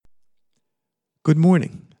Good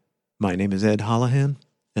morning. My name is Ed Holohan,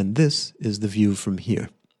 and this is The View from Here.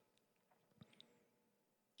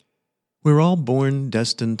 We're all born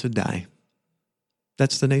destined to die.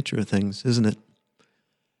 That's the nature of things, isn't it?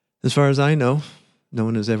 As far as I know, no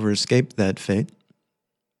one has ever escaped that fate.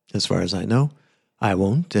 As far as I know, I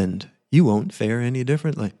won't, and you won't fare any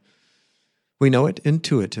differently. We know it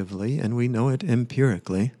intuitively, and we know it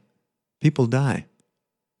empirically. People die.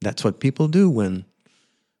 That's what people do when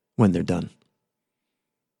they're done.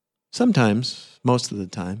 Sometimes, most of the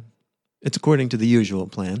time, it's according to the usual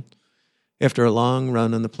plan. After a long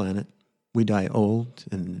run on the planet, we die old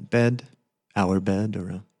in bed, our bed, or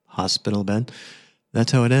a hospital bed.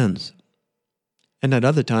 That's how it ends. And at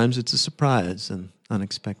other times, it's a surprise and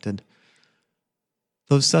unexpected.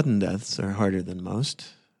 Those sudden deaths are harder than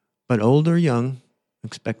most, but old or young,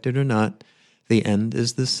 expected or not, the end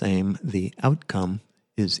is the same. The outcome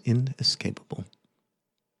is inescapable.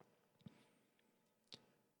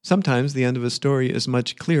 Sometimes the end of a story is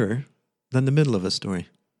much clearer than the middle of a story.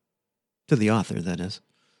 To the author, that is.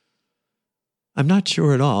 I'm not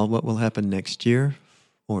sure at all what will happen next year,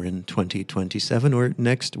 or in 2027, or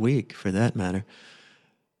next week, for that matter.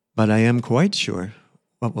 But I am quite sure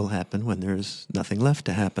what will happen when there's nothing left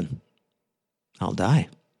to happen. I'll die.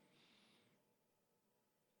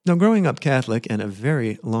 Now, growing up Catholic and a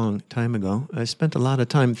very long time ago, I spent a lot of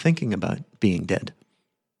time thinking about being dead.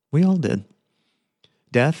 We all did.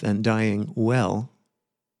 Death and dying well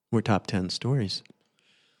were top 10 stories.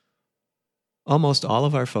 Almost all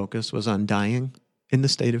of our focus was on dying in the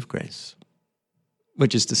state of grace,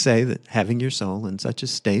 which is to say that having your soul in such a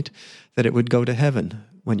state that it would go to heaven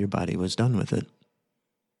when your body was done with it.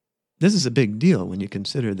 This is a big deal when you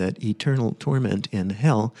consider that eternal torment in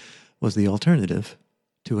hell was the alternative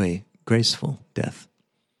to a graceful death.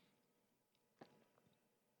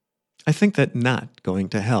 I think that not going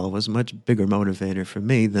to hell was a much bigger motivator for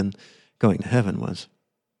me than going to heaven was.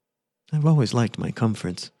 I've always liked my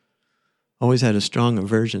comforts, always had a strong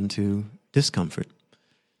aversion to discomfort.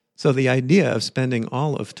 So the idea of spending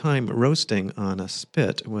all of time roasting on a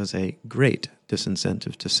spit was a great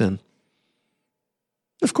disincentive to sin.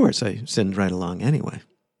 Of course, I sinned right along anyway,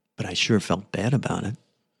 but I sure felt bad about it.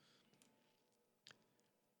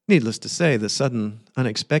 Needless to say, the sudden,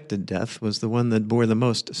 unexpected death was the one that bore the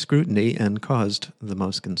most scrutiny and caused the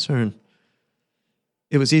most concern.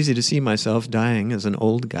 It was easy to see myself dying as an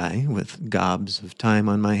old guy with gobs of time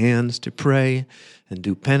on my hands to pray and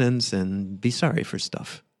do penance and be sorry for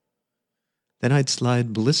stuff. Then I'd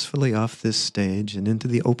slide blissfully off this stage and into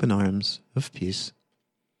the open arms of peace.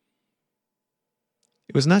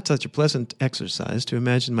 It was not such a pleasant exercise to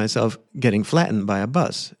imagine myself getting flattened by a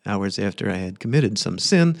bus hours after I had committed some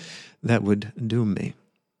sin that would doom me.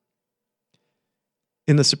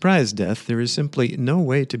 In the surprise death, there is simply no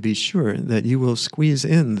way to be sure that you will squeeze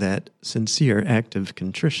in that sincere act of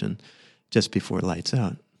contrition just before lights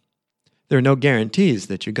out. There are no guarantees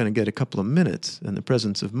that you're going to get a couple of minutes and the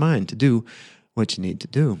presence of mind to do what you need to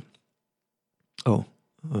do.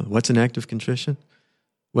 What's an act of contrition?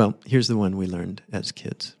 Well, here's the one we learned as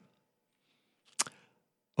kids.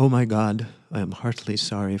 Oh my God, I am heartily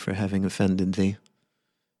sorry for having offended thee,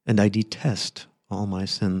 and I detest all my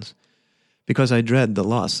sins, because I dread the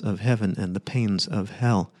loss of heaven and the pains of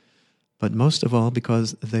hell, but most of all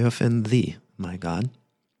because they offend thee, my God,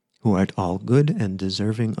 who art all good and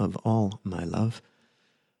deserving of all my love.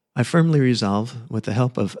 I firmly resolve, with the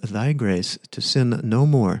help of thy grace, to sin no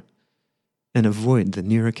more and avoid the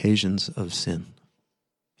near occasions of sin.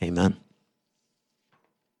 Amen.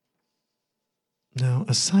 Now,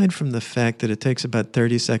 aside from the fact that it takes about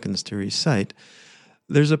 30 seconds to recite,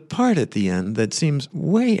 there's a part at the end that seems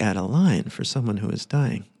way out of line for someone who is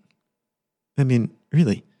dying. I mean,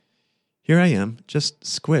 really, here I am, just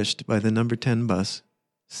squished by the number 10 bus,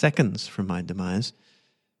 seconds from my demise,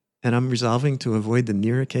 and I'm resolving to avoid the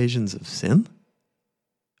near occasions of sin?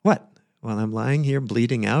 What? While I'm lying here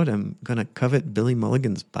bleeding out, I'm going to covet Billy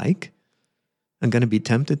Mulligan's bike? I'm going to be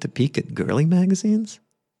tempted to peek at girly magazines?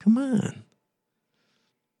 Come on.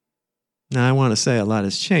 Now, I want to say a lot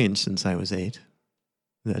has changed since I was 8.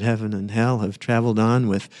 That heaven and hell have traveled on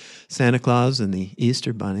with Santa Claus and the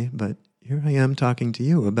Easter Bunny, but here I am talking to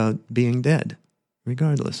you about being dead,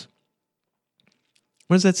 regardless.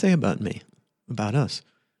 What does that say about me, about us?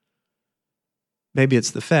 Maybe it's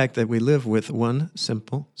the fact that we live with one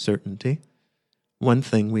simple certainty, one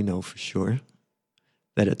thing we know for sure,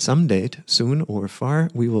 that at some date, soon or far,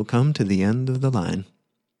 we will come to the end of the line.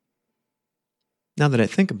 Now that I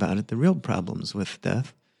think about it, the real problems with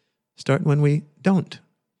death start when we don't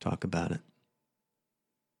talk about it.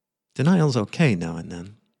 Denial's okay now and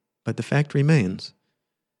then, but the fact remains,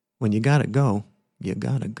 when you gotta go, you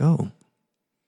gotta go.